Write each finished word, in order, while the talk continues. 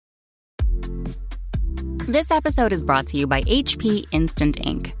This episode is brought to you by HP Instant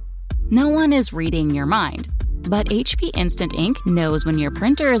Ink. No one is reading your mind, but HP Instant Ink knows when your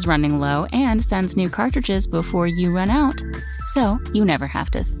printer is running low and sends new cartridges before you run out. So you never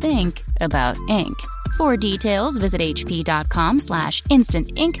have to think about ink. For details, visit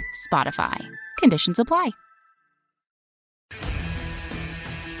hp.com/instant ink Spotify. Conditions apply.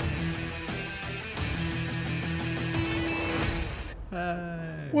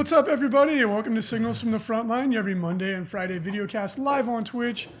 What's up, everybody, and welcome to Signals from the Frontline, your every Monday and Friday videocast live on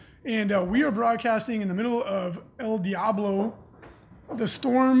Twitch. And we are broadcasting in the middle of El Diablo, the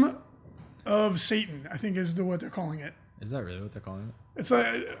Storm of Satan, I think is what they're calling it. Is that really what they're calling it? It's like,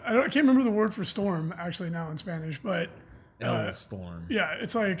 I can't remember the word for storm actually now in Spanish, but El Storm. Yeah,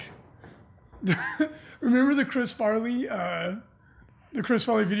 it's like remember the Chris Farley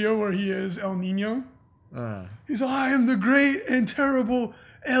video where he is El Nino? He's like, I am the great and terrible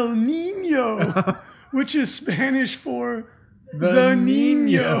El Nino, which is Spanish for the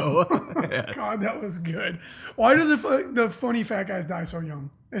Nino. Yes. God, that was good. Why do the funny fat guys die so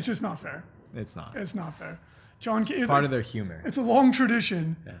young? It's just not fair. It's not. It's not fair. John, it's part of their humor. It's a long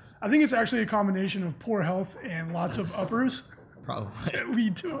tradition. Yes. I think it's actually a combination of poor health and lots of uppers Probably. that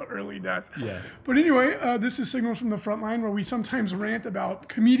lead to an early death. Yes. But anyway, this is Signals from the Frontline, where we sometimes rant about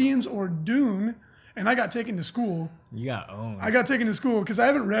comedians or Dune. And I got taken to school. You got owned. I got taken to school because I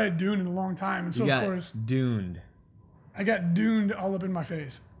haven't read Dune in a long time. And so, of course, duned. I got Duned all up in my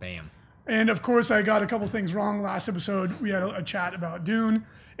face. Bam. And, of course, I got a couple things wrong. Last episode, we had a chat about Dune.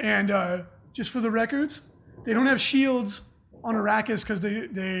 And just for the records, they don't have shields on Arrakis because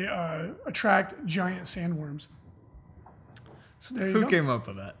they attract giant sandworms. So there you go. Who came up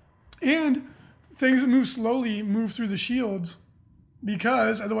with that? And things that move slowly move through the shields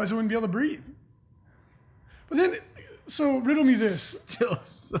because otherwise I wouldn't be able to breathe. But then, so riddle me this. Still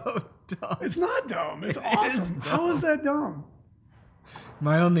so dumb. It's not dumb. It's It awesome. is How is that dumb?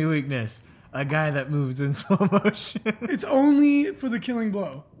 My only weakness, a guy that moves in slow motion. It's only for the killing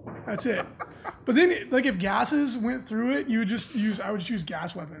blow. That's it. But then, like, if gases went through it, I would just use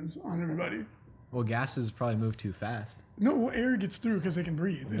gas weapons on everybody. Well, gases probably move too fast. No, well, air gets through because they can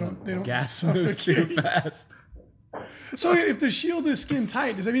breathe. They don't Gas moves too suffocate. fast. So if the shield is skin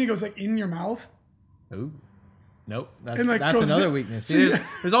tight, does that mean it goes like in your mouth? Ooh. Nope. That's And, like, that's goes another to- weakness. so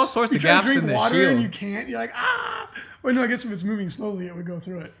There's all sorts You of try to gaps drink in the water shield. and you can't. You're like, ah. Well, no, I guess if it's moving slowly, it would go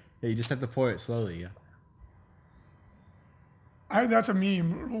through it. Yeah, you just have to pour it slowly. Yeah. That's a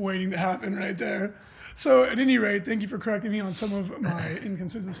meme waiting to happen right there. So at any rate, thank you for correcting me on some of my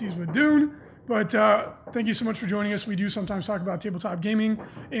inconsistencies with Dune. But thank you so much for joining us. We do sometimes talk about tabletop gaming,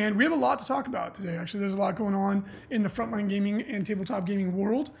 and we have a lot to talk about today. Actually, there's a lot going on in the frontline gaming and tabletop gaming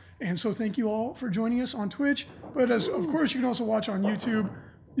world. And so thank you all for joining us on Twitch. But of course, you can also watch on YouTube.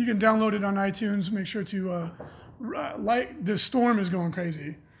 You can download it on iTunes. Make sure to like. The storm is going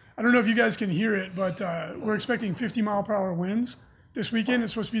crazy. I don't know if you guys can hear it, but we're expecting 50-mile-per-hour winds this weekend.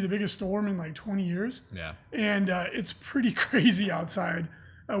 It's supposed to be the biggest storm in like 20 years. Yeah. And it's pretty crazy outside.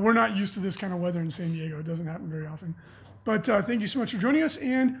 We're not used to this kind of weather in San Diego. It doesn't happen very often. But thank you so much for joining us.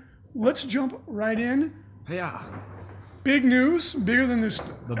 And let's jump right in. Yeah. Big news, bigger than this.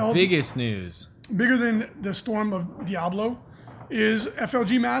 Biggest news. Bigger than the Storm of Diablo is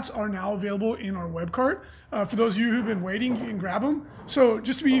FLG mats are now available in our web cart. For those of you who've been waiting, you can grab them. So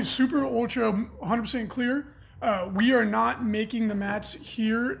just to be super ultra 100% clear, we are not making the mats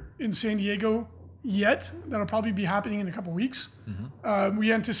here in San Diego yet. That'll probably be happening in a couple weeks. Mm-hmm.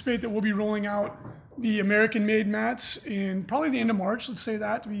 We anticipate that we'll be rolling out the American-made mats in probably the end of March. Let's say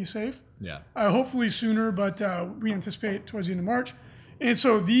that to be safe. Yeah. Hopefully sooner, but we anticipate towards the end of March. And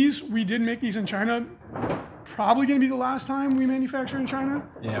so we did make these in China. Probably going to be the last time we manufacture in China.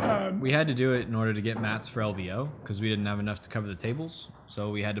 Yeah, we had to do it in order to get mats for LVO because we didn't have enough to cover the tables. So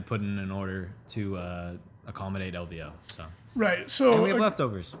we had to put in an order to accommodate LVO. So right. So and we have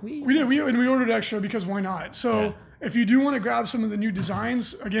leftovers. We did. We ordered extra because why not? So if you do want to grab some of the new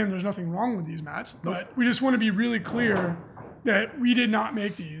designs, again, there's nothing wrong with these mats, but we just want to be really clear that we did not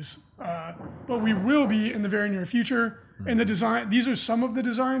make these, but we will be in the very near future. And the design, these are some of the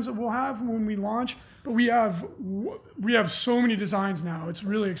designs that we'll have when we launch, but we have so many designs now. It's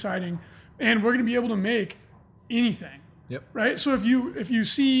really exciting, and we're going to be able to make anything. Yep. Right. So if you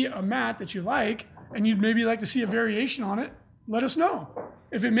see a mat that you like and you'd maybe like to see a variation on it, let us know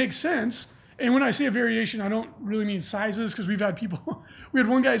if it makes sense. And when I say a variation, I don't really mean sizes because we had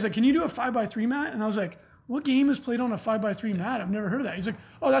one guy who's like, "Can you do a 5x3 mat?" And I was like, "What game is played on a 5x3 mat? I've never heard of that." He's like,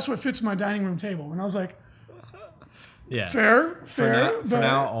 "Oh, that's what fits my dining room table." And I was like, yeah. Fair. For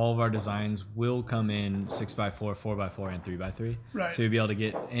now, all of our designs will come in 6x4, 4x4, and 3x3. Right. So you'll be able to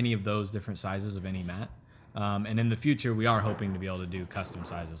get any of those different sizes of any mat. And in the future, we are hoping to be able to do custom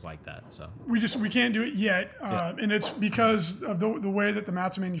sizes like that. So We can't do it yet, and it's because of the way that the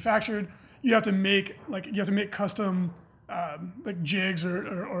mats are manufactured. You have to make custom like jigs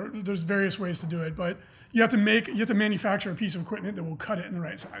or there's various ways to do it, but you have to manufacture a piece of equipment that will cut it in the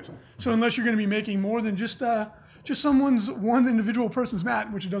right size. So unless you're going to be making more than just one individual person's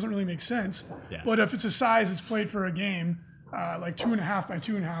mat, which it doesn't really make sense. Yeah. But if it's a size that's played for a game, like 2.5 by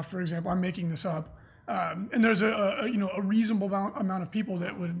 2.5, for example, I'm making this up. And there's a reasonable amount of people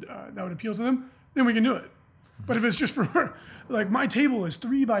that would appeal to them, then we can do it. But if it's just for like my table is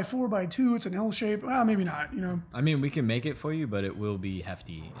 3 by 4 by 2, it's an L shape, well, maybe not. I mean, we can make it for you, but it will be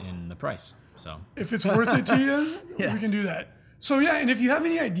hefty in the price. So if it's worth it to you, Yes. we can do that. So yeah, and if you have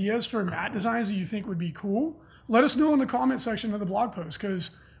any ideas for mat designs that you think would be cool, let us know in the comment section of the blog post,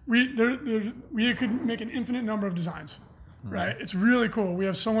 because we could make an infinite number of designs. Right? It's really cool. We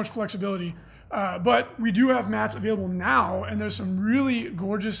have so much flexibility. But we do have mats available now, and there's some really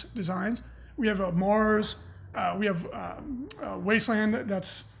gorgeous designs. We have Mars, we have Wasteland,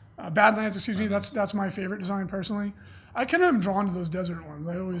 that's Badlands, excuse me. That's my favorite design personally. I kind of am drawn to those desert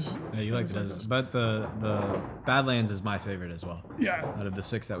ones. you like deserts, but the Badlands is my favorite as well. Yeah. Out of the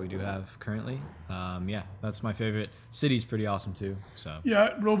 6 that we do have currently, that's my favorite. City's pretty awesome too. So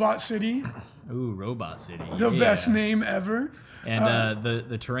Yeah, Robot City, ooh, Robot City, the best name ever. And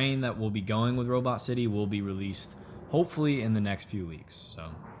the terrain that will be going with Robot City will be released hopefully in the next few weeks.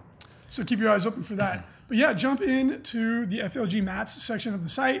 So keep your eyes open for that. But yeah, jump into the FLG Mats section of the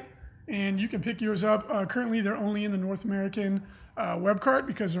site, and you can pick yours up. Currently, they're only in the North American web cart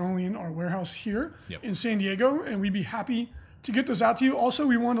because they're only in our warehouse here in San Diego, and we'd be happy to get those out to you. Also,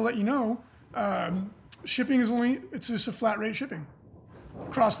 we want to let you know, shipping is it's just a flat rate shipping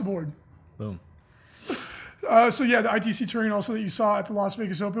across the board. Boom. So yeah, the ITC terrain also that you saw at the Las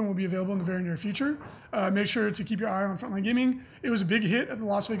Vegas Open will be available in the very near future. Make sure to keep your eye on Frontline Gaming. It was a big hit at the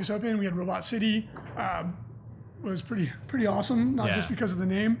Las Vegas Open. We had Robot City, was pretty awesome, not just because of the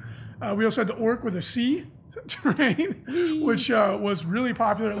name. We also had the Orc with a C terrain, which was really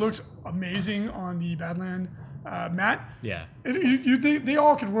popular. It looks amazing on the Badland mat. Yeah. They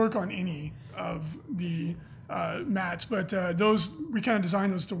all could work on any of the mats, but we kind of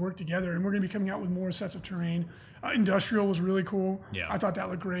designed those to work together, and we're going to be coming out with more sets of terrain. Industrial was really cool. Yeah. I thought that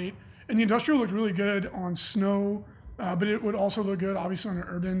looked great, and the Industrial looked really good on snow, but it would also look good obviously on an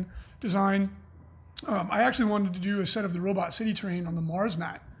urban design. I actually wanted to do a set of the Robot City terrain on the Mars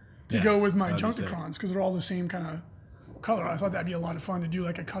mat to go with my Junkticrons, because they're all the same kind of color. I thought that'd be a lot of fun to do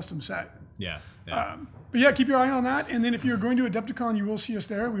like a custom set. Yeah. But yeah, keep your eye on that. And then if you're going to Adepticon, you will see us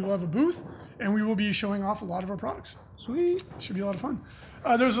there. We will have a booth, and we will be showing off a lot of our products. Sweet. Should be a lot of fun.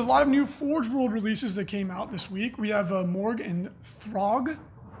 There's a lot of new Forge World releases that came out this week. We have Morg and Thorg,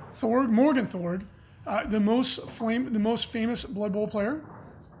 the most famous Blood Bowl player.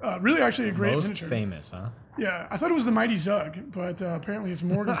 Really, actually, a great miniature. Most famous, huh? Yeah, I thought it was the Mighty Zug, but apparently it's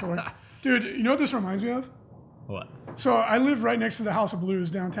Morg and Thorg. Dude, you know what this reminds me of? What? So I live right next to the House of Blues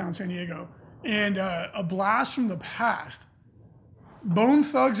downtown San Diego, and a blast from the past. Bone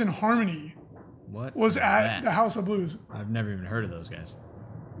Thugs and Harmony What was is at that? the House of Blues. I've never even heard of those guys.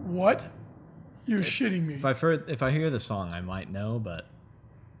 What? You're shitting me. If I hear the song, I might know, but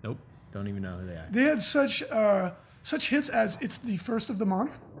nope, don't even know who they are. They had such hits as "It's the First of the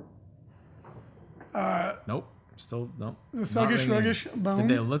Month," Nope, still nope. the Not Thuggish ringing. Ruggish Bone.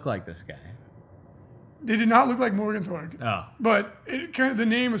 Did they look like this guy? They did not look like Morgan Thorg, Oh, but the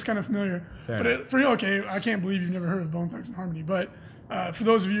name was kind of familiar. Fair But I can't believe you've never heard of Bone Thugs and Harmony. But for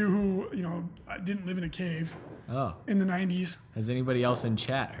those of you who didn't live in a cave oh. in the '90s, Has anybody else in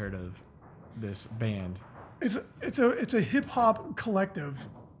chat heard of this band? it's a hip hop collective,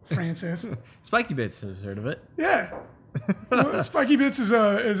 Francis. Spiky Bits has heard of it. Yeah. Well, Spiky Bits is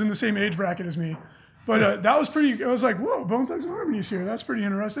in the same age bracket as me. But that was pretty, I was like, whoa, Bone Thugs and Harmony's here. That's pretty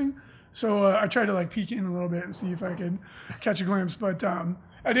interesting. So I tried to peek in a little bit and see if I could catch a glimpse. But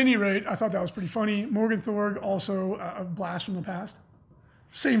at any rate, I thought that was pretty funny. Morgan Thorg, also a blast from the past.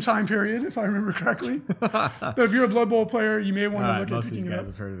 Same time period, if I remember correctly. But if you're a Blood Bowl player, you may want to look at most of picking these it guys up.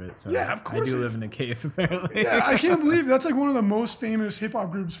 have heard of it. So Yeah, of course I do they- live in a cave, apparently. Yeah, I can't believe that's one of the most famous hip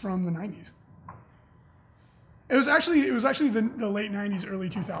hop groups from the '90s. It was actually the late '90s, early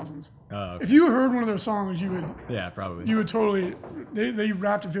 2000s. Oh, okay. If you heard one of their songs, you probably. would totally. They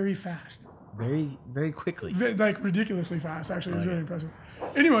rapped very fast, Very, very quickly. like ridiculously fast. Actually, it was very impressive.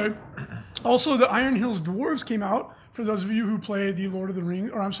 Anyway, also the Iron Hills Dwarves came out. For those of you who play the Lord of the Ring,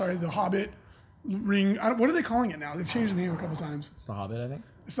 or I'm sorry, the Hobbit Ring. What are they calling it now? They've changed the name a couple times. It's the Hobbit, I think.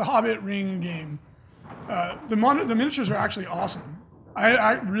 It's the Hobbit Ring game. The miniatures are actually awesome.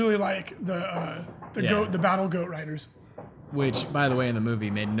 I really like the battle goat riders. Which, by the way, in the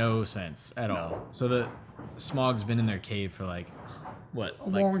movie made no sense at all. So the Smog's been in their cave for like, what? A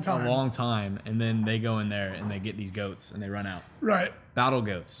long time. And then they go in there and they get these goats and they run out. Right. Battle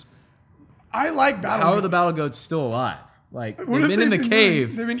goats. I like battle goats. How are the battle goats still alive? Like, What they've if been in the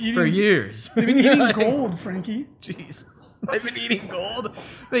cave for years. They've been eating gold, Frankie. Jeez. They've been eating gold.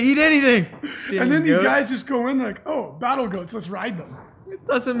 They eat anything. And then these guys just go in like, oh, battle goats, let's ride them. It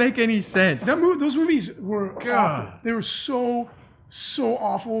doesn't make any sense. Those movies were awful. They were so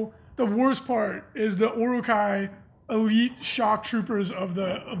awful. The worst part is the Uruk-hai elite shock troopers of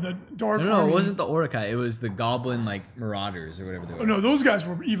the Dark Army. No, it wasn't the Uruk-hai. It was the Goblin like Marauders or whatever they were. Oh, no, those guys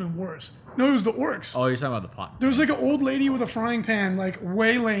were even worse. No, it was the orcs. Oh, you're talking about the pot. There was like an old lady with a frying pan, like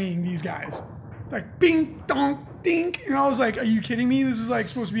waylaying these guys, like bing donk dink, and I was like, "Are you kidding me? This is like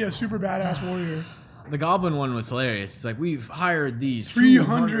supposed to be a super badass warrior." The Goblin one was hilarious. It's like, we've hired these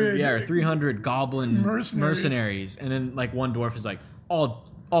 300 Goblin mercenaries, and then like one dwarf is like, I'll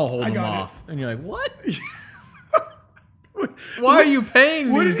hold them off, and you're like, what? Why are you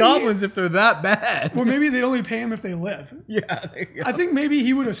paying these goblins if they're that bad? Well, maybe they only pay them if they live. Yeah, there you go. I think maybe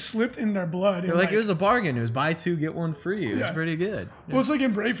he would have slipped in their blood. They're like, it was a bargain. It was buy two, get one free. It was pretty good. Well, it's like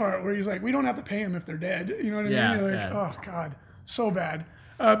in Braveheart where he's like, we don't have to pay them if they're dead. You know what I mean? You're like, oh, God, so bad.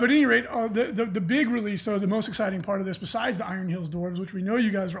 But at any rate, the big release, though, the most exciting part of this, besides the Iron Hills Dwarves, which we know you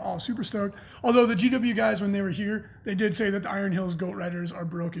guys are all super stoked, although the GW guys, when they were here, they did say that the Iron Hills Goat Riders are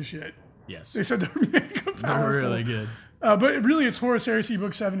broke as shit. Yes. They said they're mega powerful. They're really good. But really, it's Horus Heresy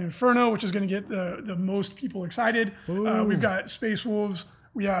Book 7 Inferno, which is going to get the most people excited. We've got Space Wolves.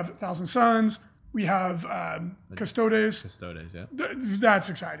 We have Thousand Suns. We have Custodes. Custodes, yeah. That's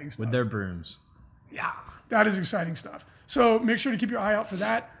exciting stuff. With their brooms. Yeah, that is exciting stuff. So make sure to keep your eye out for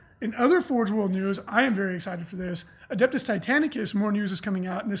that. In other Forge World news, I am very excited for this. Adeptus Titanicus, more news is coming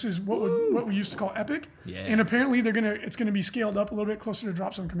out, and this is what we used to call Epic. Yeah. And apparently it's gonna be scaled up a little bit closer to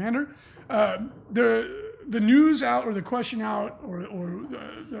Drop Zone Commander. The news out, or the question out, or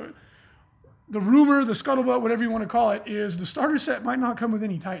the rumor, the scuttlebutt, whatever you want to call it, is the starter set might not come with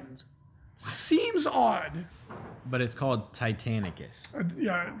any Titans. Seems odd. But it's called Titanicus.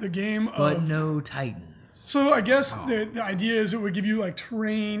 Yeah, the game of... But no Titans. So I guess the idea is it would give you like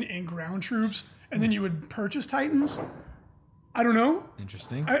terrain and ground troops, and then you would purchase Titans. I don't know.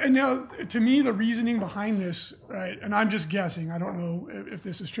 Interesting. And now, to me, the reasoning behind this, right, and I'm just guessing, I don't know if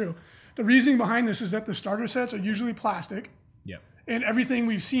this is true. The reasoning behind this is that the starter sets are usually plastic. Yep. And everything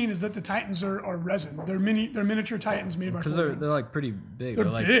we've seen is that the Titans are resin. They're miniature Titans made by because they're like pretty big. They're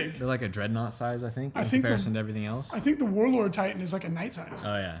big. They're like a dreadnought size, I think, in comparison to everything else. I think the Warlord Titan is like a knight size.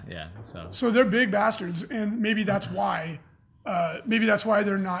 Oh yeah. So they're big bastards, and maybe that's why.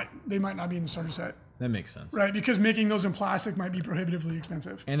 They might not be in the starter set. That makes sense. Right, because making those in plastic might be prohibitively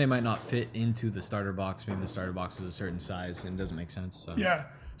expensive. And they might not fit into the starter box. Maybe the starter box is a certain size and it doesn't make sense. So. Yeah.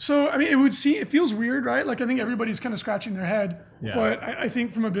 So, I mean, it feels weird, right? Like, I think everybody's kind of scratching their head. Yeah. But I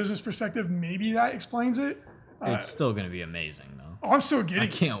think from a business perspective, maybe that explains it. It's still going to be amazing, though. Oh, I'm still getting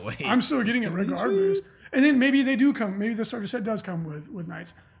it. I can't wait. I'm still getting it regardless. And then maybe they do come. Maybe the starter set does come with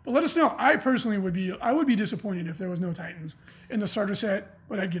Knights. But let us know. I personally would be disappointed if there was no Titans in the starter set,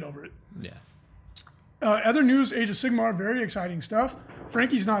 but I'd get over it. Yeah. Other news, Age of Sigmar, very exciting stuff.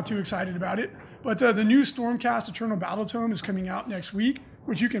 Frankie's not too excited about it, but the new Stormcast Eternal Battle Tome is coming out next week,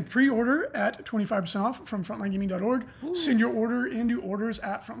 which you can pre-order at 25% off from frontlinegaming.org. Send your order into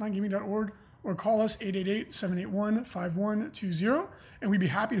orders@frontlinegaming.org or call us 888-781-5120, and we'd be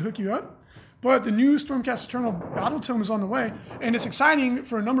happy to hook you up. But the new Stormcast Eternal Battle Tome is on the way, and it's exciting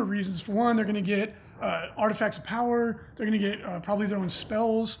for a number of reasons. For one, they're going to get artifacts of power. They're going to get probably their own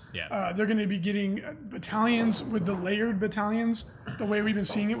spells. Yeah. They're going to be getting battalions with the layered battalions, the way we've been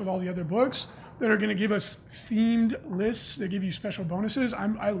seeing it with all the other books, that are going to give us themed lists. They give you special bonuses.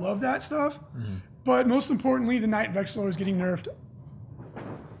 I love that stuff. Mm-hmm. But most importantly, the Knight Vexillor is getting nerfed.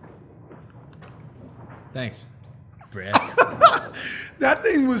 Thanks, Brad. That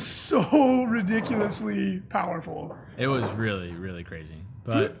thing was so ridiculously powerful. It was really, really crazy.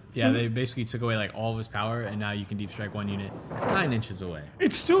 But yeah, they basically took away like all of his power, and now you can deep strike one unit 9 inches away.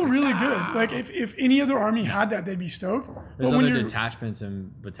 It's still really good. Like if any other army had that, they'd be stoked. There's other detachments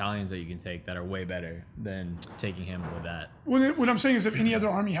and battalions that you can take that are way better than taking him with that. What I'm saying is, if any other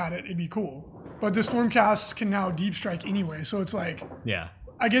army had it, it'd be cool. But the Stormcasts can now deep strike anyway, so it's like, yeah,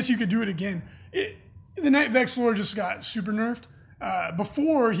 I guess you could do it again. The Knight Vexillor just got super nerfed.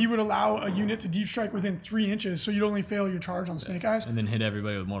 Before, he would allow a unit to deep strike within 3 inches, so you'd only fail your charge on Snake Eyes. And then hit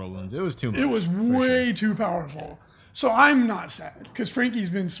everybody with mortal wounds. It was too much. It was way too powerful. So I'm not sad, because Frankie's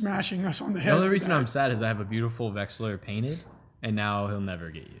been smashing us on the head. The only reason I'm sad is I have a beautiful Vexillor painted, and now he'll never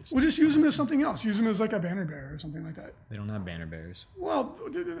get used. We'll just use him as something else. Use him as like a banner bearer or something like that. They don't have banner bearers. Well,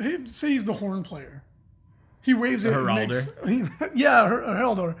 say he's the horn player. He waves it. Heralder. Yeah,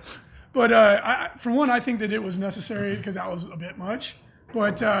 Heraldor. But for one, I think that it was necessary because that was a bit much.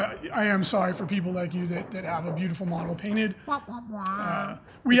 But I am sorry for people like you that have a beautiful model painted.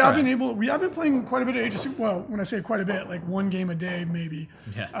 We have been playing quite a bit of Age of Sigmar. Well, when I say quite a bit, like one game a day maybe.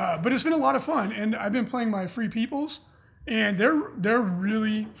 Yeah. But it's been a lot of fun, and I've been playing my Free Peoples, and they're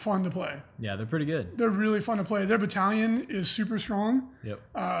really fun to play. Yeah, they're pretty good. They're really fun to play. Their battalion is super strong. Yep.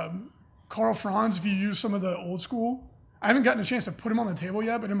 Karl Franz, if you use some of the old school, I haven't gotten a chance to put him on the table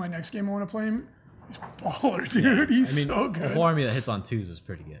yet, but in my next game I want to play him. He's baller, dude. Yeah. He's so good. The whole army that hits on 2s is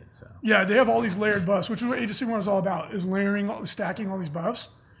pretty good. So yeah, they have all these layered buffs, which is what Age of Sigmar is all about, is stacking all these buffs.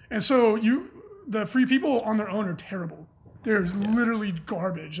 And so the Free People on their own are terrible. They're literally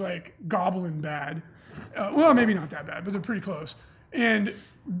garbage, like goblin bad. Well, maybe not that bad, but they're pretty close.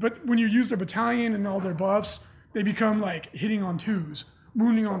 But when you use their battalion and all their buffs, they become like hitting on 2s,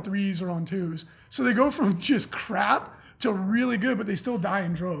 wounding on 3s or on 2s. So they go from just crap to really good, but they still die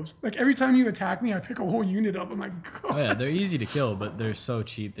in droves. Like every time you attack me, I pick a whole unit up. I'm like, God. Oh yeah, they're easy to kill, but they're so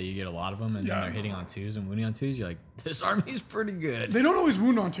cheap that you get a lot of them, and then they're hitting on 2s and wounding on 2s. You're like, this army's pretty good. They don't always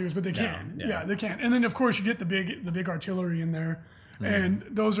wound on 2s, but they can. Yeah. Yeah, they can. And then of course you get the big artillery in there, and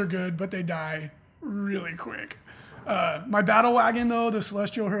those are good, but they die really quick. My battle wagon though, the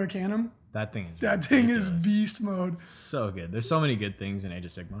Celestial Hurricanum. That thing is beast mode. So good. There's so many good things in Age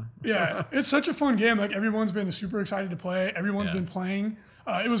of Sigmar. Yeah, it's such a fun game. Like everyone's been super excited to play. Everyone's been playing.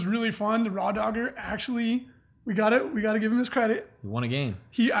 It was really fun. The Raw Dogger actually, we got to give him his credit. He won a game.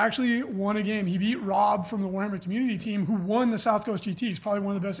 He actually won a game. He beat Rob from the Warhammer community team, who won the South Coast GT. He's probably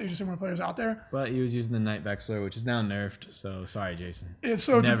one of the best Age of Sigmar players out there. But he was using the Night Vexler, which is now nerfed. So sorry, Jason.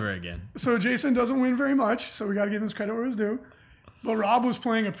 Never again. So Jason doesn't win very much. So we got to give him his credit where it's due. But Rob was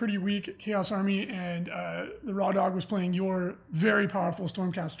playing a pretty weak Chaos Army, and the Raw Dog was playing your very powerful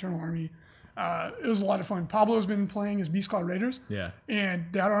Stormcast Eternal Army. It was a lot of fun. Pablo's been playing his Beastclaw Raiders. Yeah. And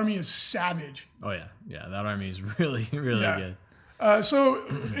that army is savage. Oh, yeah. Yeah, that army is really, really good. So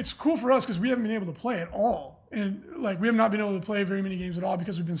it's cool for us because we haven't been able to play at all. And like we have not been able to play very many games at all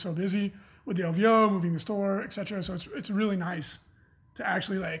because we've been so busy with the LVO, moving the store, etc. So it's really nice to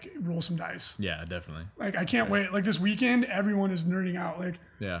actually like roll some dice. Yeah, definitely. Like I can't wait. Like this weekend, everyone is nerding out. Like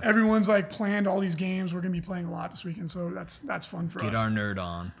everyone's like planned all these games. We're gonna be playing a lot this weekend, so that's fun for us. Get our nerd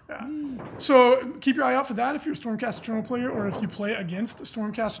on. Yeah. So keep your eye out for that if you're a Stormcast Eternal player, or if you play against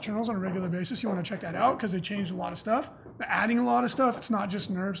Stormcast Eternals on a regular basis. You want to check that out because they changed a lot of stuff. They're adding a lot of stuff. It's not just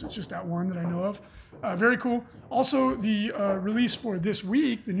nerfs. It's just that one that I know of. Very cool. Also, the release for this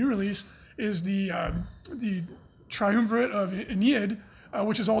week, the new release, is the Triumvirate of Aeneid,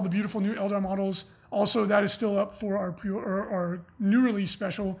 which is all the beautiful new Eldar models. Also, that is still up for our new release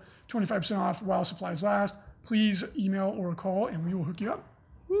special, 25% off while supplies last. Please email or call, and we will hook you up.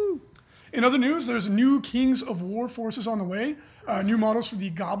 Woo. In other news, there's new Kings of War forces on the way. New models for the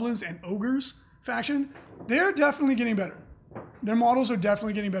Goblins and Ogres faction. They're definitely getting better. Their models are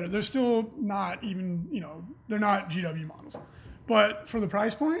definitely getting better. They're still not even, they're not GW models. But for the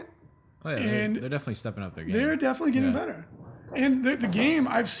price point, they're definitely stepping up their game. They're definitely getting better. And the game,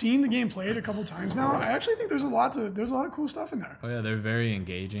 I've seen the game played a couple times now. I actually think there's a lot of cool stuff in there. Oh yeah, they're very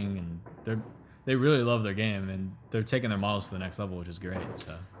engaging, and they really love their game, and they're taking their models to the next level, which is great.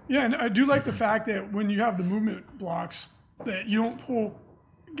 So yeah, and I do like the fact that when you have the movement blocks, that you don't pull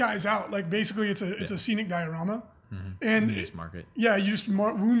guys out. Like basically, it's a scenic diorama. Mm-hmm. And you just mark it. Yeah, you just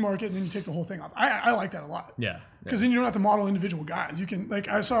wound mark it, and then you take the whole thing off. I like that a lot. Yeah. Because then you don't have to model individual guys. You can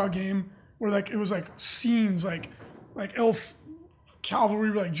I saw a game where it was scenes like elf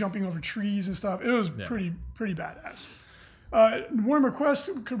cavalry were jumping over trees and stuff. It was pretty badass. Warhammer Quest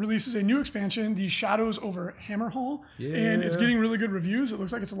releases a new expansion, the Shadows over Hammerhall, and it's getting really good reviews. It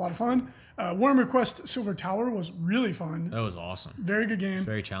looks like it's a lot of fun. Warhammer Quest Silver Tower was really fun. That was awesome. Very good game.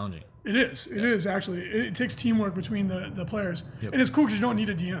 Very challenging. It is. It is actually. It takes teamwork between the players, and it's cool because you don't need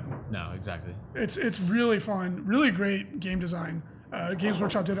a DM. No, exactly. It's really fun. Really great game design. Games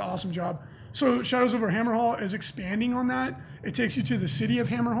Workshop did an awesome job. So Shadows over Hammerhall is expanding on that. It takes you to the city of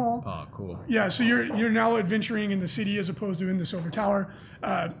Hammerhall. Oh, cool. Yeah, so you're now adventuring in the city as opposed to in the Silver Tower.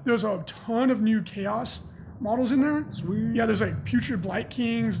 There's a ton of new Chaos models in there. Sweet. Yeah, there's Putrid Blight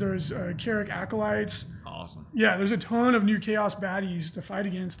Kings. There's Carrick Acolytes. Awesome. Yeah, there's a ton of new Chaos baddies to fight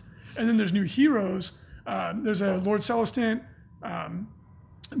against. And then there's new heroes. There's a Lord Celestant.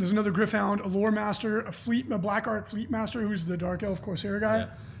 There's another Gryph-hound, a Lore Master, a Black Ark Fleet Master, who's the Dark Elf Corsair guy. Yeah.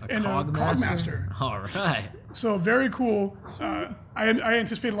 And a Cog Master. All right. So very cool. I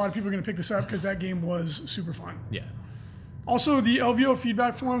anticipate a lot of people are going to pick this up because that game was super fun. Yeah. Also, the LVO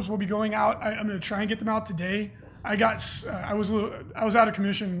feedback forms will be going out. I'm going to try and get them out today. I was out of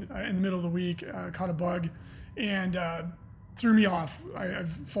commission in the middle of the week, caught a bug, and threw me off.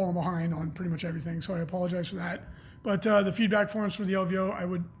 I've fallen behind on pretty much everything, so I apologize for that. But the feedback forms for the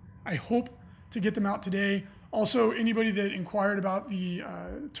LVO, I hope to get them out today. Also, anybody that inquired about the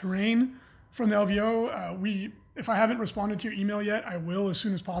terrain from the LVO, if I haven't responded to your email yet, I will as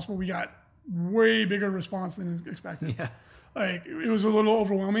soon as possible. We got way bigger response than expected. Yeah. Like, it was a little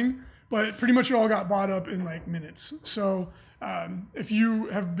overwhelming, but pretty much it all got bought up in like minutes. So if you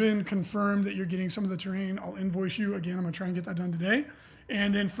have been confirmed that you're getting some of the terrain, I'll invoice you. Again, I'm going to try and get that done today.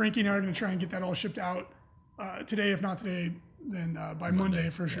 And then Frankie and I are going to try and get that all shipped out today. If not today, then by Monday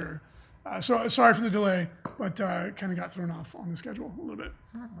for sure. So sorry for the delay, but kind of got thrown off on the schedule a little bit.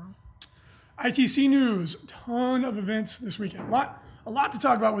 ITC news, ton of events this weekend. A lot to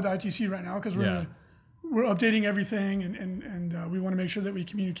talk about with ITC right now because we're updating everything and we want to make sure that we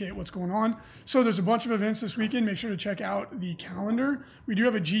communicate what's going on. So there's a bunch of events this weekend. Make sure to check out the calendar. We do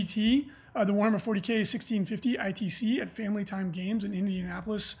have a GT, the Warhammer 40K 1650 ITC at Family Time Games in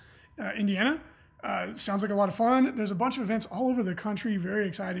Indianapolis, Indiana. Sounds like a lot of fun. There's a bunch of events all over the country. Very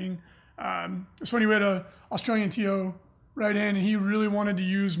exciting. It's funny, we had an Australian TO right in, and he really wanted to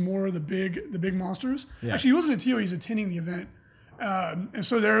use more of the big monsters. Yeah. Actually, he wasn't a TO; he's attending the event, and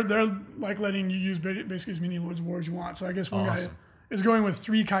so they're like letting you use basically as many Lords of War as you want. So I guess one guy is going with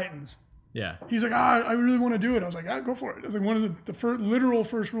 3 Chitons. Yeah. He's like, I really want to do it. I was like, go for it. I was like, one of the literal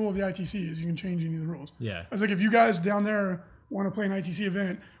first rule of the ITC is you can change any of the rules. Yeah. I was like, if you guys down there want to play an ITC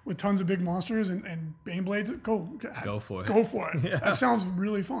event with tons of big monsters and Bane Blades, go for it. Go for it. Yeah. That sounds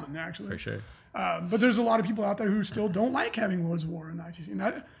really fun, actually. For sure. But there's a lot of people out there who still don't like having Lords of War in the ITC,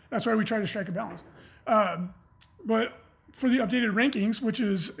 and that's why we try to strike a balance. But for the updated rankings, which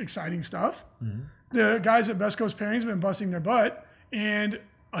is exciting stuff, the guys at Best Coast Pairings have been busting their butt, and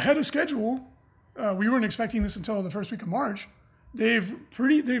ahead of schedule, we weren't expecting this until the first week of March. They've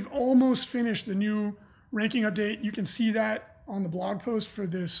almost finished the new ranking update. You can see that on the blog post for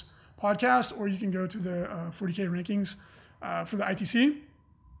this podcast, or you can go to the 40K rankings for the ITC.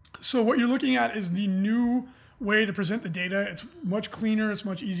 So what you're looking at is the new way to present the data. It's much cleaner. It's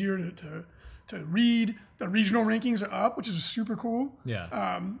much easier to read. The regional rankings are up, which is super cool.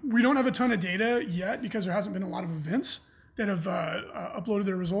 Yeah. We don't have a ton of data yet because there hasn't been a lot of events that have uploaded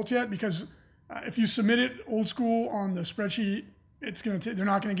their results yet, because if you submit it old school on the spreadsheet, they're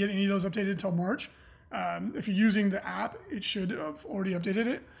not going to get any of those updated until March. If you're using the app, it should have already updated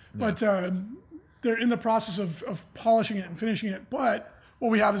it. Yeah. But they're in the process of polishing it and finishing it. But what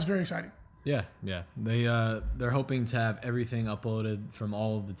we have is very exciting. Yeah. They're hoping to have everything uploaded from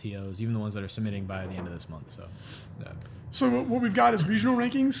all of the TOs, even the ones that are submitting by the end of this month. So, yeah. So what we've got is regional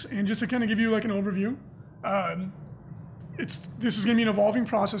rankings, and just to kind of give you like an overview, this is going to be an evolving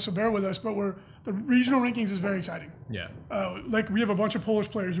process, so bear with us. But the regional rankings is very exciting. Yeah. Like we have a bunch of Polish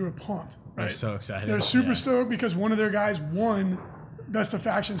players who are pumped. Right? They're so excited. They're super stoked because one of their guys won Best of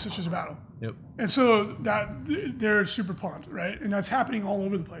Faction Sisters of Battle. Yep. And so they're super pumped, right? And that's happening all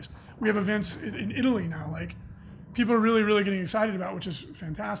over the place. We have events in Italy now, like people are really, really getting excited about, which is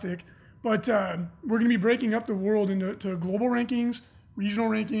fantastic. But we're going to be breaking up the world into global rankings, regional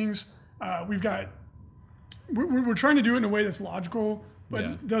rankings. We're trying to do it in a way that's logical,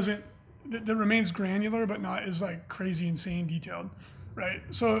 but that remains granular, but not as like crazy, insane, detailed, right?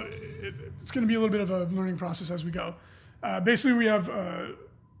 So it's going to be a little bit of a learning process as we go. Basically, we have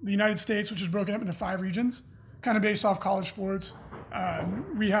the United States, which is broken up into 5 regions, kind of based off college sports.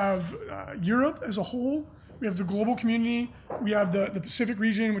 We have Europe as a whole. We have the global community. We have the Pacific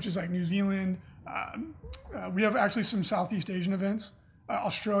region, which is like New Zealand. We have actually some Southeast Asian events,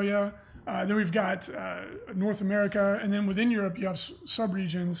 Australia. Then we've got North America. And then within Europe, you have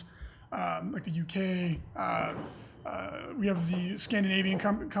sub-regions like the UK. We have the Scandinavian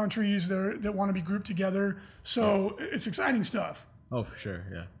countries that want to be grouped together. So it's exciting stuff. Oh, for sure,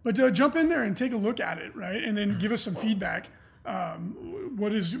 yeah. But jump in there and take a look at it, right? And then give us some feedback.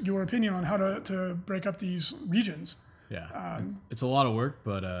 What is your opinion on how to break up these regions? Yeah, it's a lot of work,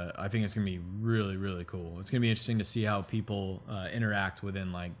 but I think it's going to be really, really cool. It's going to be interesting to see how people interact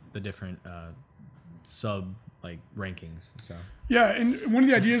within like the different sub like rankings. So yeah, and one of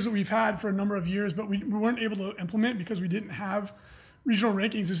the ideas that we've had for a number of years, but we weren't able to implement because we didn't have regional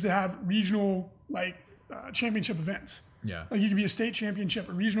rankings, is to have regional like championship events. Yeah, like you could be a state championship,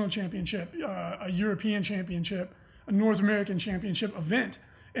 a regional championship, a European championship, a North American championship event.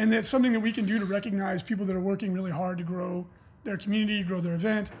 And that's something that we can do to recognize people that are working really hard to grow their community, grow their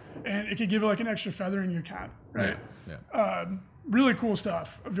event, and it could give like an extra feather in your cap, right? Yeah. Really cool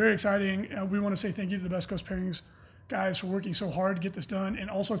stuff. Very exciting. We want to say thank you to the Best Coast Pairings guys, for working so hard to get this done, and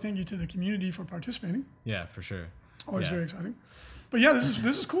also thank you to the community for participating. Yeah, for sure. Always very exciting. But yeah, this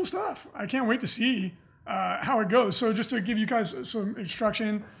is cool stuff. I can't wait to see how it goes. So just to give you guys some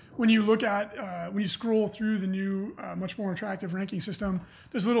instruction, when you look at when you scroll through the new much more interactive ranking system,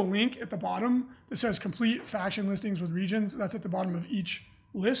 there's a little link at the bottom that says complete faction listings with regions. That's at the bottom of each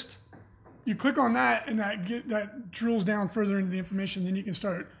list. You click on that, and that drills down further into the information. Then you can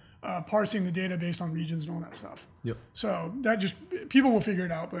start parsing the data based on regions and all that stuff. Yep. So that just, people will figure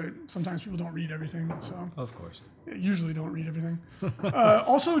it out, but sometimes people don't read everything. So Of course. usually don't read everything.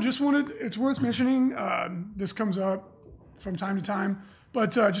 Also, it's worth mentioning, this comes up from time to time,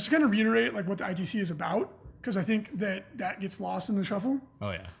 but just to kind of reiterate like what the ITC is about, because I think that gets lost in the shuffle.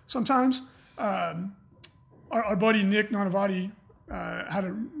 Oh yeah. Sometimes. Our buddy Nick Nanavati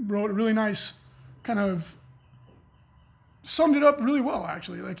wrote a really nice kind of summed it up really well,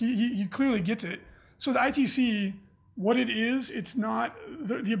 actually. Like he clearly gets it. So the ITC, what it is, it's not,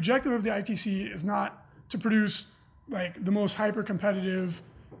 the objective of the ITC is not to produce like the most hyper competitive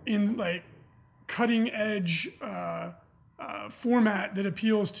in like cutting edge format that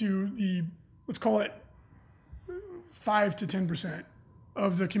appeals to the, let's call it 5 to 10%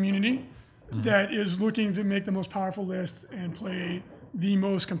 of the community that is looking to make the most powerful list and play the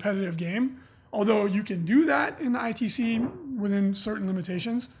most competitive game. Although you can do that in the ITC within certain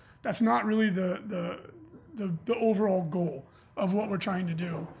limitations, that's not really the overall goal of what we're trying to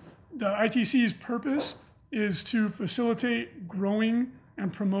do. The ITC's purpose is to facilitate growing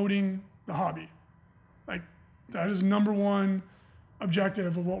and promoting the hobby. Like that is number one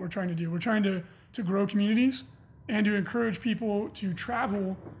objective of what we're trying to do. We're trying to grow communities and to encourage people to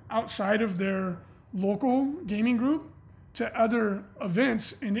travel outside of their local gaming group to other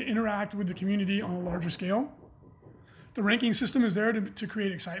events and to interact with the community on a larger scale. The ranking system is there to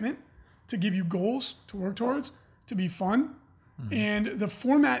create excitement, to give you goals to work towards, to be fun. And the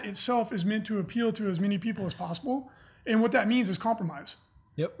format itself is meant to appeal to as many people as possible. And what that means is compromise.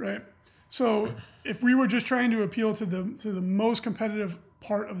 Yep. Right? So if we were just trying to appeal to the most competitive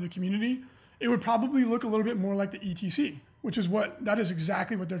part of the community, it would probably look a little bit more like the ETC, which is that is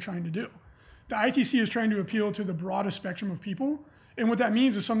exactly what they're trying to do. The ITC is trying to appeal to the broadest spectrum of people. And what that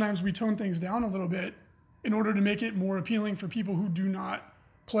means is sometimes we tone things down a little bit in order to make it more appealing for people who do not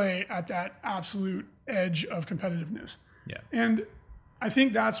play at that absolute edge of competitiveness. Yeah. And I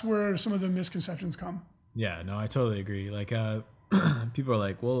think that's where some of the misconceptions come. Yeah, no, I totally agree. Like, people are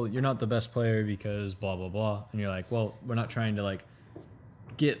like, well, you're not the best player because blah, blah, blah. And you're like, well, we're not trying to like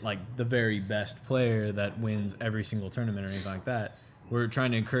get like the very best player that wins every single tournament or anything like that. We're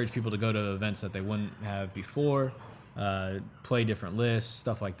trying to encourage people to go to events that they wouldn't have before, play different lists,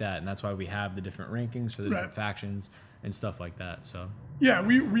 stuff like that. And that's why we have the different rankings for the different factions and stuff like that. So yeah,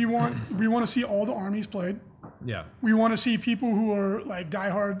 we want to see all the armies played. Yeah. We want to see people who are like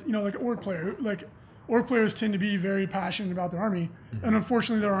diehard, like org player. Like org players tend to be very passionate about their army, and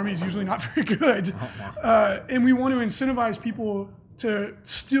unfortunately their army is usually not very good. And we want to incentivize people to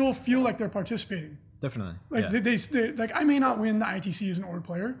still feel like they're participating. Definitely. Like they like I may not win the ITC as an org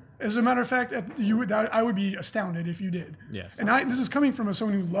player. As a matter of fact, I would be astounded if you did. Yes. And this is coming from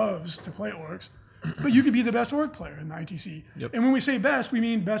someone who loves to play orgs. But you could be the best org player in the ITC. Yep. And when we say best, we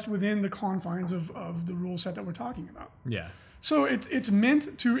mean best within the confines of the rule set that we're talking about. Yeah. So it's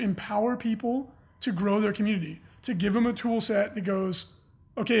meant to empower people to grow their community, to give them a tool set that goes,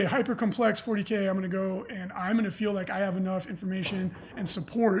 okay, hyper complex 40K, I'm going to go and I'm going to feel like I have enough information and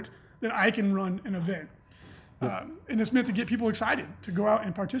support that I can run an event. Yep. And it's meant to get people excited to go out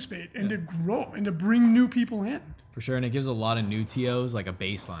and participate and to grow and to bring new people in. For sure, and it gives a lot of new TOs like a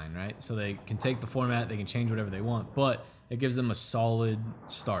baseline, right? So they can take the format, they can change whatever they want, but it gives them a solid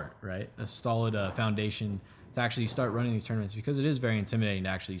start, right? A solid foundation to actually start running these tournaments, because it is very intimidating to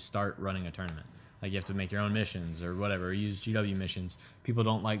actually start running a tournament. Like you have to make your own missions or whatever, or use GW missions. People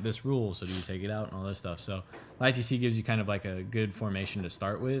don't like this rule, so do you take it out and all this stuff? So the ITC gives you kind of like a good formation to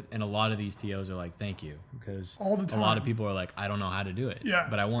start with, and a lot of these TOs are like, thank you, because all the time. A lot of people are like, I don't know how to do it, yeah,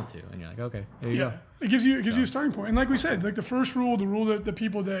 but I want to, and you're like, okay, there you go. It gives you a starting point. And like we said, like the first rule, the rule that the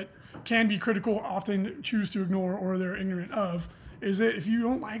people that can be critical often choose to ignore or they're ignorant of, is that if you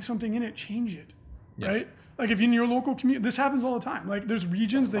don't like something in it, change it, right? Like if in your local community, this happens all the time. Like there's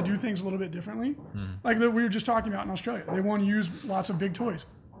regions that do things a little bit differently. Like that we were just talking about in Australia. They want to use lots of big toys.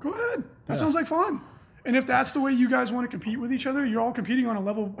 Go ahead. That sounds like fun. And if that's the way you guys want to compete with each other, you're all competing on a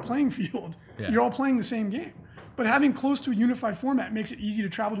level playing field. Yeah. You're all playing the same game. But having close to a unified format makes it easy to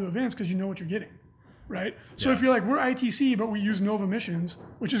travel to events because you know what you're getting, right? So if you're like, we're ITC, but we use Nova missions,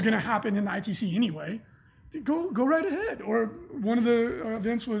 which is going to happen in the ITC anyway, go right ahead. Or one of the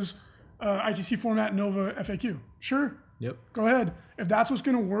events was ITC format, Nova, FAQ. Sure. Yep. Go ahead. If that's what's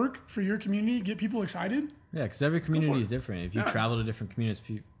going to work for your community, get people excited. Yeah, because every community is different. If you travel to different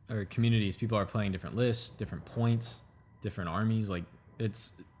communities, people are playing different lists, different points, different armies. Like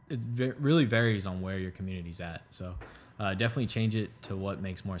it really varies on where your community's at. So definitely change it to what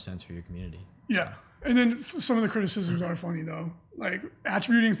makes more sense for your community. Yeah. And then some of the criticisms are funny though, like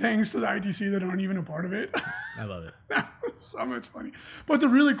attributing things to the ITC that aren't even a part of it. I love it. Some of it's funny. But the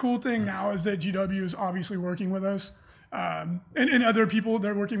really cool thing now is that GW is obviously working with us. And other people,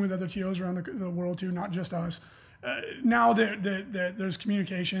 they're working with other TOs around the world too, not just us. Now that there's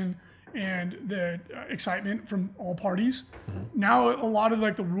communication and the excitement from all parties, now a lot of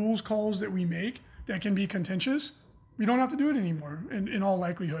like the rules calls that we make that can be contentious, we don't have to do it anymore. In all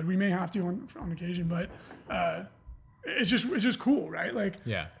likelihood, we may have to on occasion, but it's just cool, right? Like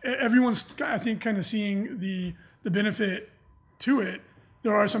everyone's I think kind of seeing the benefit to it.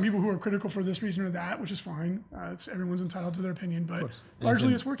 There are some people who are critical for this reason or that, which is fine. Everyone's entitled to their opinion, but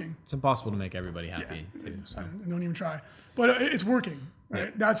largely it's working. It's impossible to make everybody happy too. So. Don't even try. But it's working, right?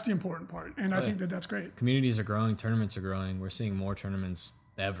 Yeah. That's the important part, and I think that's great. Communities are growing, tournaments are growing. We're seeing more tournaments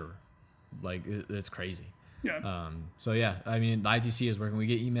ever. Like it's crazy. Yeah. So yeah, I mean, the ITC is working. We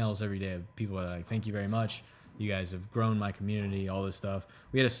get emails every day of people that are like, "Thank you very much. You guys have grown my community, all this stuff."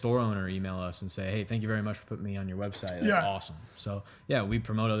 We had a store owner email us and say, "Hey, thank you very much for putting me on your website. That's awesome." So yeah, we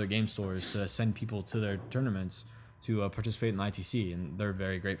promote other game stores to send people to their tournaments to participate in the ITC, and they're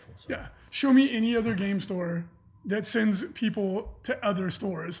very grateful. So. Yeah. Show me any other game store that sends people to other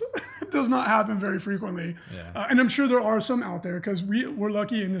stores. It does not happen very frequently. Yeah. And I'm sure there are some out there because we're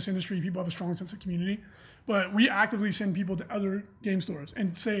lucky in this industry. People have a strong sense of community. But we actively send people to other game stores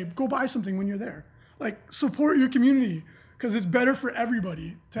and say, go buy something when you're there. Like, support your community because it's better for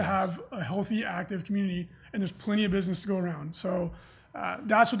everybody to have a healthy, active community, and there's plenty of business to go around. So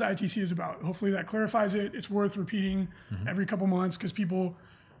that's what the ITC is about. Hopefully that clarifies it. It's worth repeating every couple months because people,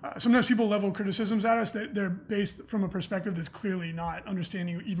 sometimes people level criticisms at us that they're based from a perspective that's clearly not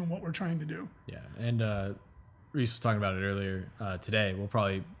understanding even what we're trying to do. Yeah, and Reese was talking about it earlier today. We'll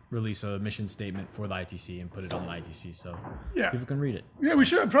probably release a mission statement for the ITC and put it on the ITC so people can read it. Yeah, we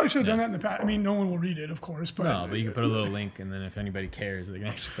probably should have done that in the past. I mean, no one will read it, of course. But no, but you can put a little link, and then if anybody cares, they can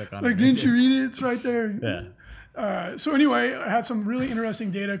actually click on it. Like, didn't you read it? It's right there. Yeah. So anyway, I had some really interesting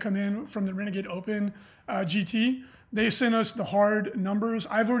data come in from the Renegade Open GT. They sent us the hard numbers.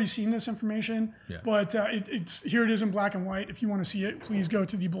 I've already seen this information, but it's here it is in black and white. If you want to see it, please go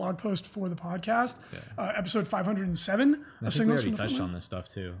to the blog post for the podcast, episode 507. I think we already touched on this stuff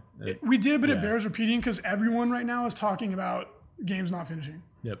too. We did, but it bears repeating because everyone right now is talking about games not finishing.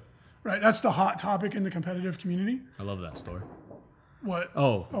 Yep. Right, that's the hot topic in the competitive community. I love that story. What?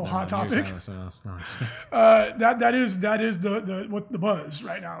 Oh, hot topic. No, that is the buzz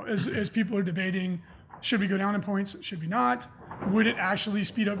right now is people are debating. Should we go down in points? Should we not? Would it actually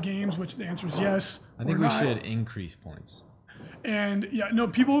speed up games? Which the answer is yes. I think we should increase points. And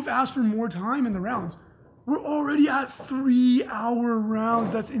people have asked for more time in the rounds. We're already at 3-hour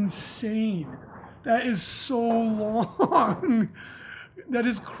rounds. That's insane. That is so long. That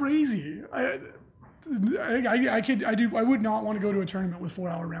is crazy. I would not want to go to a tournament with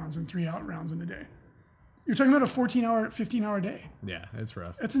 4-hour rounds and 3-hour rounds in a day. You're talking about a 14-hour, 15-hour day. Yeah, it's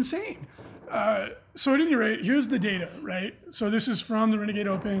rough. It's insane. So at any rate, here's the data, right? So this is from the Renegade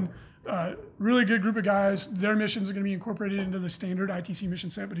Open. Really good group of guys. Their missions are going to be incorporated into the standard ITC mission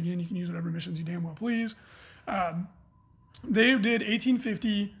set, but again, you can use whatever missions you damn well please. They did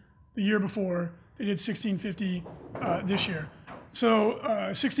 1850 the year before. They did 1650 this year. So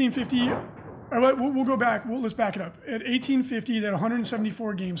 1650, we'll go back. Let's back it up. At 1850, they had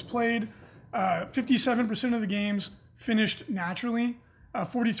 174 games played. 57% of the games finished naturally.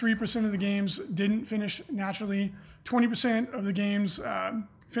 43% of the games didn't finish naturally. 20% of the games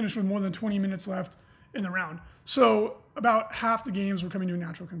finished with more than 20 minutes left in the round. So about half the games were coming to a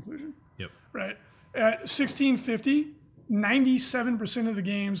natural conclusion. Yep. Right. At 1650, 97% of the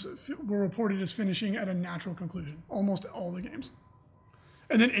games were reported as finishing at a natural conclusion. Almost all the games.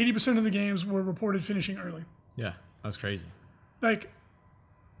 And then 80% of the games were reported finishing early. Yeah, that's crazy. Like,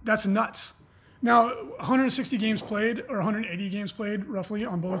 that's nuts. Now, 160 games played or 180 games played roughly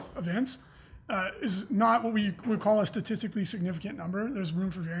on both events is not what we would call a statistically significant number. There's room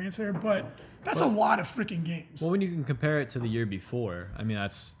for variance there, but that's a lot of freaking games. Well, when you can compare it to the year before, I mean,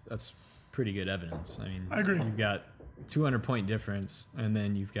 that's pretty good evidence. I mean, I agree. You've got 200-point difference, and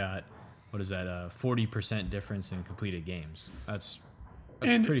then you've got, 40% difference in completed games. That's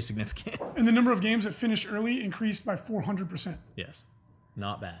pretty significant. And the number of games that finished early increased by 400%. Yes.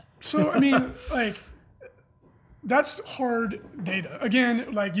 Not bad. So, I mean, like, that's hard data.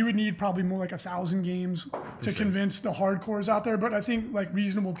 Again, like you would need probably more like 1,000 games to convince the hardcores out there. But I think like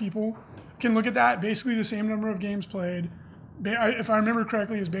reasonable people can look at that. Basically the same number of games played. If I remember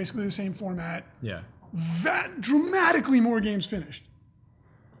correctly, is basically the same format. Yeah. Dramatically more games finished.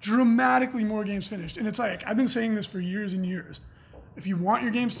 Dramatically more games finished. And it's like, I've been saying this for years and years. If you want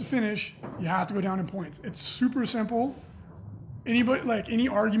your games to finish, you have to go down in points. It's super simple. Anybody, like any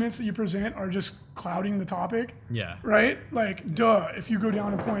arguments that you present are just clouding the topic. Yeah. Right? Like, duh, if you go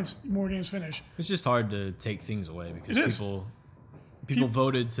down in points, more games finish. It's just hard to take things away because people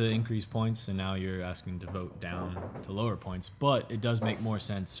voted to increase points, and now you're asking to vote down to lower points. But it does make more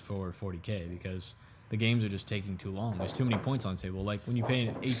sense for 40K because the games are just taking too long. There's too many points on the table. Like when you play an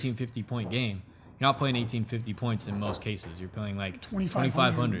 1850 point game, you're not playing 1850 points in most cases. You're playing like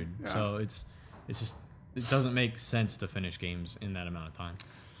 2,500. Yeah. So it's just, it doesn't make sense to finish games in that amount of time.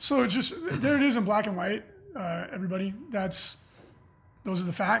 So it's just, there it is in black and white, everybody. Those are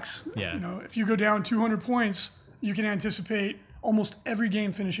the facts. Yeah. You know, if you go down 200 points, you can anticipate almost every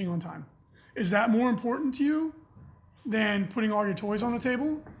game finishing on time. Is that more important to you than putting all your toys on the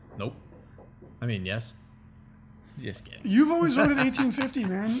table? Nope. I mean, yes. Just kidding. You've always voted 1850,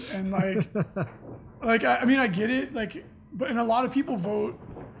 man. And I mean, I get it. Like, and a lot of people vote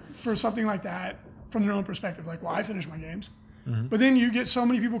for something like that from their own perspective. Like, well, I finish my games. Mm-hmm. But then you get so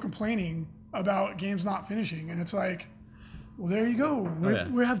many people complaining about games not finishing. And it's like, well, there you go.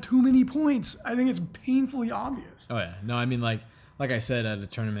 We have too many points. I think it's painfully obvious. Oh, yeah. No, I mean, like I said at a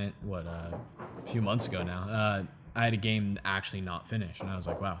tournament, a few months ago now, I had a game actually not finished. And I was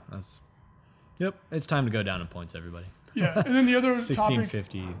like, wow, it's time to go down in points, everybody. Yeah. And then the other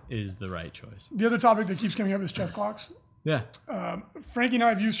 1650 is the right choice. The other topic that keeps coming up is chess clocks. Yeah. Frankie and I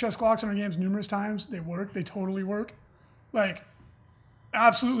have used chess clocks in our games numerous times. They work. They totally work. Like,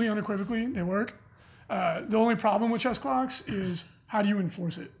 absolutely unequivocally, they work. The only problem with chess clocks is how do you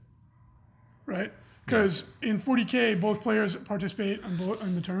enforce it, right? Because in 40K, both players participate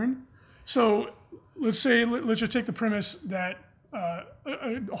on the turn. So let's just take the premise that a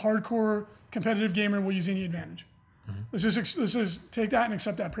hardcore competitive gamer will use any advantage. Mm-hmm. Let's just take that and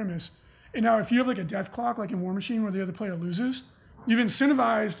accept that premise. And now if you have like a death clock, like in War Machine, where the other player loses, you've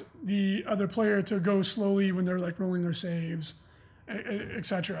incentivized the other player to go slowly when they're like rolling their saves,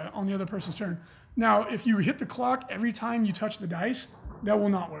 etc. on the other person's turn. Now, if you hit the clock every time you touch the dice, that will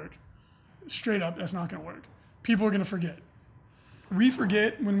not work. Straight up, that's not going to work. People are going to forget. We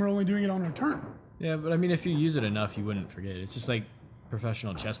forget when we're only doing it on our turn. Yeah, but I mean, if you use it enough, you wouldn't forget. It's just like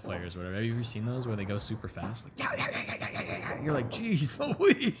professional chess players or whatever. Have you ever seen those where they go super fast? Like, you're like, geez,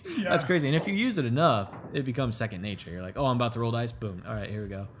 Louise. Yeah. That's crazy. And if you use it enough, it becomes second nature. You're like, oh, I'm about to roll dice. Boom. All right, here we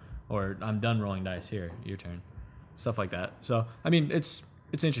go. Or I'm done rolling dice. Here, your turn. Stuff like that. So, I mean, it's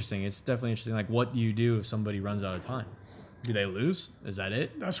interesting. It's definitely interesting. Like, what do you do if somebody runs out of time? Do they lose? Is that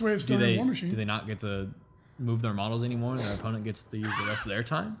it? That's the way it's done in War Machine. Do they not get to move their models anymore and their opponent gets to use the rest of their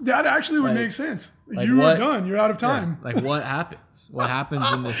time? That actually would make sense. You are done. You're out of time. Yeah. Like, what happens? What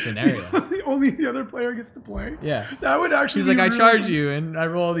happens in this scenario? Only the other player gets to play? Yeah. That would actually He's like, really, I charge you, and I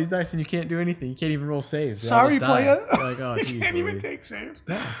roll all these dice, and you can't do anything. You can't even roll saves. Sorry, player. Like, oh, you can't even take saves.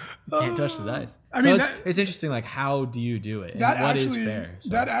 Yeah. You can't touch the dice. I mean, it's interesting, like, how do you do it? And what is fair? So.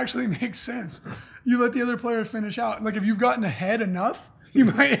 That actually makes sense. You let the other player finish out. Like, if you've gotten ahead enough, you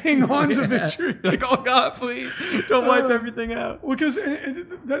might hang on to victory. Like, oh, God, please, don't wipe everything out. Well, because,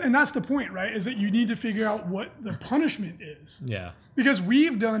 and that's the point, right, is that you need to figure out what the punishment is. Yeah. Because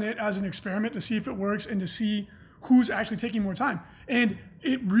we've done it as an experiment to see if it works and to see who's actually taking more time. And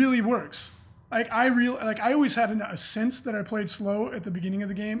it really works. Like, I always had a sense that I played slow at the beginning of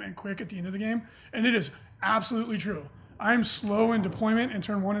the game and quick at the end of the game. And it is absolutely true. I'm slow in deployment in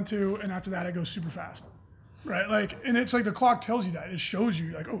turn 1 and 2, and after that I go super fast. Right, like, and it's like the clock tells you that. It shows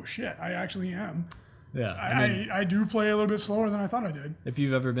you, like, oh shit, I actually am. Yeah, I do play a little bit slower than I thought I did. If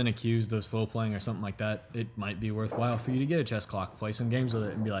you've ever been accused of slow playing or something like that, it might be worthwhile for you to get a chess clock, play some games with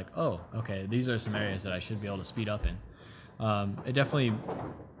it, and be like, oh, okay, these are some areas that I should be able to speed up in. It definitely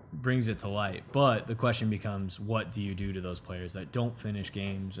brings it to light, but the question becomes, what do you do to those players that don't finish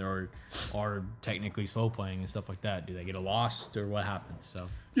games or are technically slow playing and stuff like that? Do they get a loss or what happens? So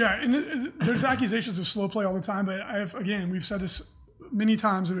yeah, and there's accusations of slow play all the time, but we've said this many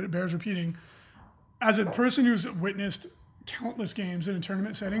times, and it bears repeating. As a person who's witnessed countless games in a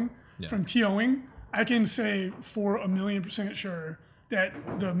tournament setting, from TOing, I can say for 1,000,000% sure that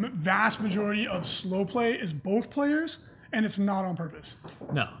the vast majority of slow play is both players. And it's not on purpose.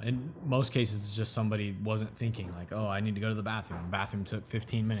 No, in most cases, it's just somebody wasn't thinking like, oh, I need to go to the bathroom. The bathroom took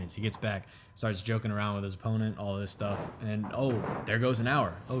 15 minutes. He gets back, starts joking around with his opponent, all this stuff. And, oh, there goes an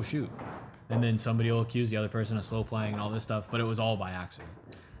hour. Oh, shoot. and then somebody will accuse the other person of slow playing and all this stuff, but it was all by accident.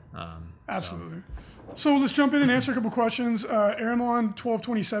 Absolutely. So let's jump in and answer a couple questions.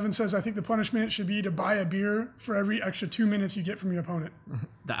 Aramon1227 says, I think the punishment should be to buy a beer for every extra 2 minutes you get from your opponent.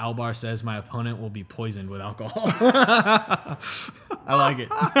 The Albar says, my opponent will be poisoned with alcohol. I like it.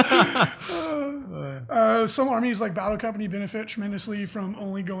 Some armies like Battle Company benefit tremendously from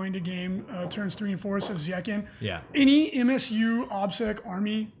only going to game turns 3 and 4, says Zekin. Yeah. Any MSU OBSEC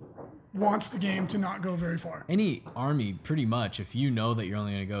army wants the game to not go very far. Any army, pretty much, if you know that you're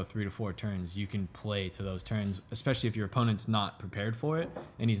only going to go 3 to 4 turns, you can play to those turns, especially if your opponent's not prepared for it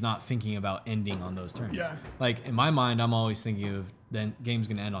and he's not thinking about ending on those turns. Yeah. Like, in my mind, I'm always thinking of the game's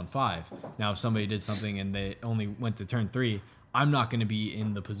going to end on 5. Now, if somebody did something and they only went to turn 3, I'm not going to be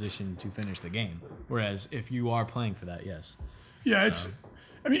in the position to finish the game. Whereas if you are playing for that, yes. Yeah, it's...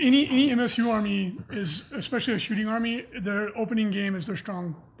 I mean, any MSU army is, especially a shooting army, their opening game is their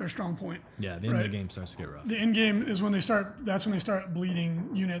strong point. Yeah, the end of the game starts to get rough. The end game is when that's when they start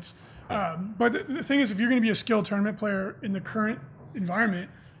bleeding units. But the thing is, if you're going to be a skilled tournament player in the current environment,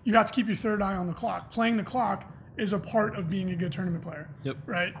 you have to keep your third eye on the clock. Playing the clock is a part of being a good tournament player. Yep.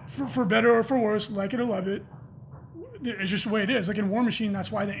 Right? For better or for worse, like it or love it, it's just the way it is. Like in War Machine,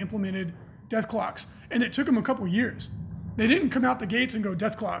 that's why they implemented death clocks. And it took them a couple years. They didn't come out the gates and go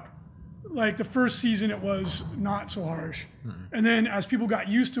death clock. Like the first season, it was not so harsh. And then as people got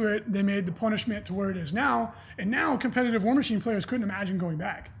used to it, they made the punishment to where it is now. And now competitive War Machine players couldn't imagine going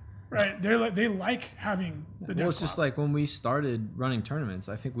back. Right? They like having the death clock. Well, it's just like when we started running tournaments,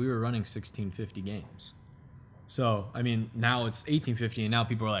 I think we were running 1650 games. So, I mean, now it's 1850, and now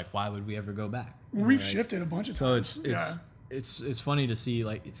people are like, why would we ever go back? Well, we've shifted a bunch of times. So it's funny to see,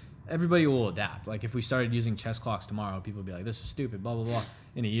 like, everybody will adapt. Like, if we started using chess clocks tomorrow, people would be like, this is stupid, blah, blah, blah.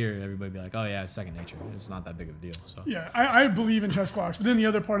 In a year, everybody would be like, oh, yeah, it's second nature. It's not that big of a deal. So yeah, I believe in chess clocks. But then the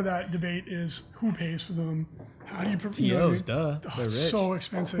other part of that debate is who pays for them? How do you... TOs, duh. They're rich. So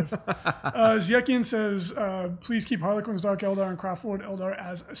expensive. Zekin says, please keep Harlequins, Dark Eldar, and Craftforward Eldar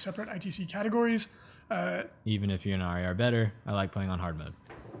as separate ITC categories. Even if you're an RER better, I like playing on hard mode.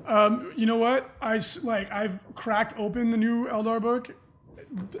 You know what? I've cracked open the new Eldar book.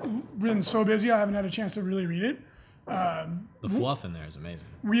 Been so busy, I haven't had a chance to really read it. The fluff in there is amazing.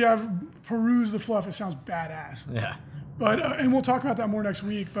 We have perused the fluff. It sounds badass. Yeah. But and we'll talk about that more next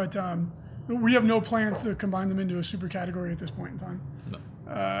week. But we have no plans to combine them into a super category at this point in time. No.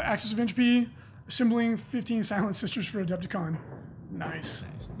 Axis of Entropy, assembling 15 Silent Sisters for Adepticon. Nice.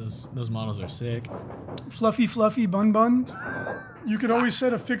 Those models are sick. Fluffy bun. You could always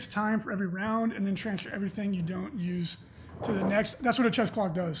set a fixed time for every round and then transfer everything you don't use to the next. That's what a chess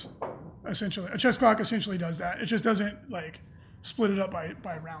clock does, essentially. A chess clock essentially does that. It just doesn't like split it up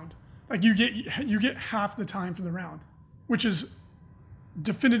by round. Like you get half the time for the round, which is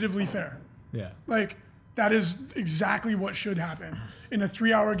definitively fair. Yeah. Like that is exactly what should happen. In a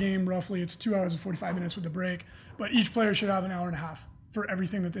 3-hour game, roughly, it's 2 hours and 45 minutes with the break, but each player should have an hour and a half for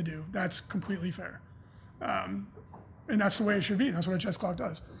everything that they do. That's completely fair. And that's the way it should be. That's what a chess clock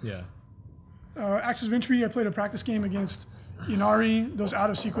does. Yeah. Axis of Entropy, I played a practice game against Inari. Those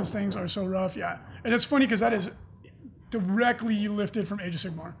out-of-sequence things are so rough, yeah. And it's funny because that is directly lifted from Age of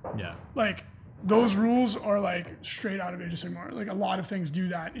Sigmar. Yeah. Like, those rules are, like, straight out of Age of Sigmar. Like, a lot of things do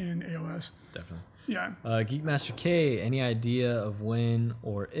that in AOS. Definitely. Yeah. Geekmaster K, any idea of when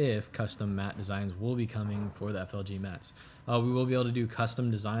or if custom mat designs will be coming for the FLG mats? We will be able to do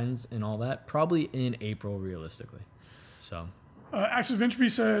custom designs and all that, probably in April, realistically. So... Axis of Entropy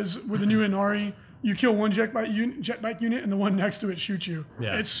says, with the new Inari, you kill one jetbike unit and the one next to it shoots you.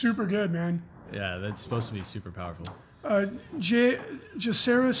 Yeah. It's super good, man. Yeah, that's supposed to be super powerful.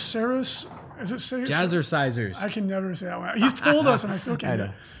 Jaceris, is it Jazzercisers. I can never say that one. He's told us and I still can't do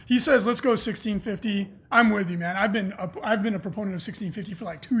it. He says, let's go 1650. I'm with you, man. I've been a proponent of 1650 for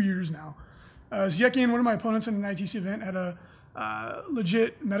like 2 years now. Zekin, one of my opponents in an ITC event, had a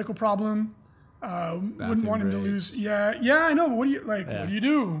legit medical problem. Wouldn't want him to lose. Yeah, I know. But what do you like? Yeah. What do you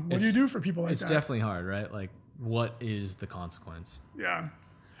do? What do you do for people like that? It's definitely hard, right? Like, what is the consequence? Yeah,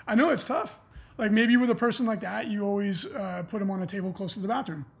 I know it's tough. Like maybe with a person like that, you always put them on a table close to the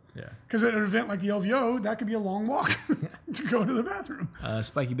bathroom. Yeah. Because at an event like the LVO, that could be a long walk to go to the bathroom.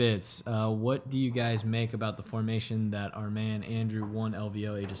 Spiky Bits, what do you guys make about the formation that our man Andrew won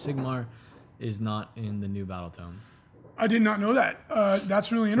LVO Age of Sigmar is not in the new battle tome? I did not know that.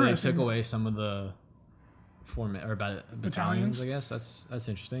 That's really interesting. They took away some of the battalions, I guess. That's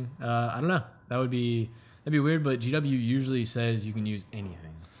interesting. I don't know. That'd be weird, but GW usually says you can use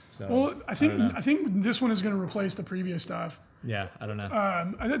anything. So well, I think this one is going to replace the previous stuff. Yeah, I don't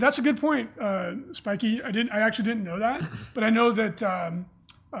know. That's a good point, Spiky. I actually didn't know that, but I know that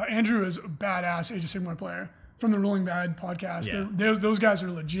Andrew is a badass Age of Sigmar player from the Rolling Bad podcast. Yeah. Those guys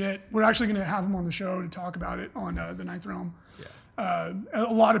are legit. We're actually going to have him on the show to talk about it on the Ninth Realm. Yeah.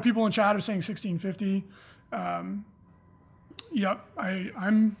 A lot of people in chat are saying 1650. Yep,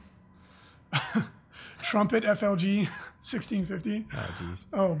 I'm Trumpet FLG 1650. Oh, jeez.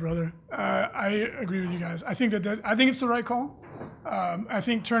 Oh, brother. I agree with you guys. I think I think it's the right call. I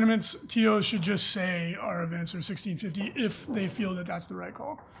think tournaments, TOs should just say our events are 1650 if they feel that that's the right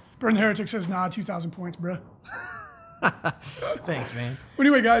call. Burn the Heretic says, nah, 2,000 points, bruh. Thanks, man. Well,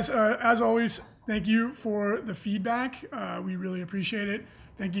 anyway, guys, as always, thank you for the feedback. We really appreciate it.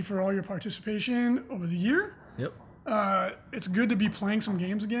 Thank you for all your participation over the year. Yep. It's good to be playing some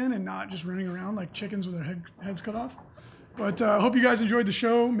games again and not just running around like chickens with their heads cut off. But I hope you guys enjoyed the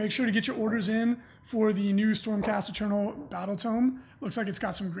show. Make sure to get your orders in for the new Stormcast Eternal Battle Tome. Looks like it's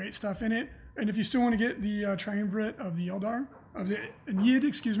got some great stuff in it. And if you still want to get the Triumvirate of the Eldar, of the Aeneid,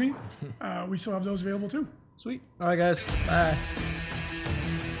 excuse me, we still have those available too. Sweet. All right, guys. Bye.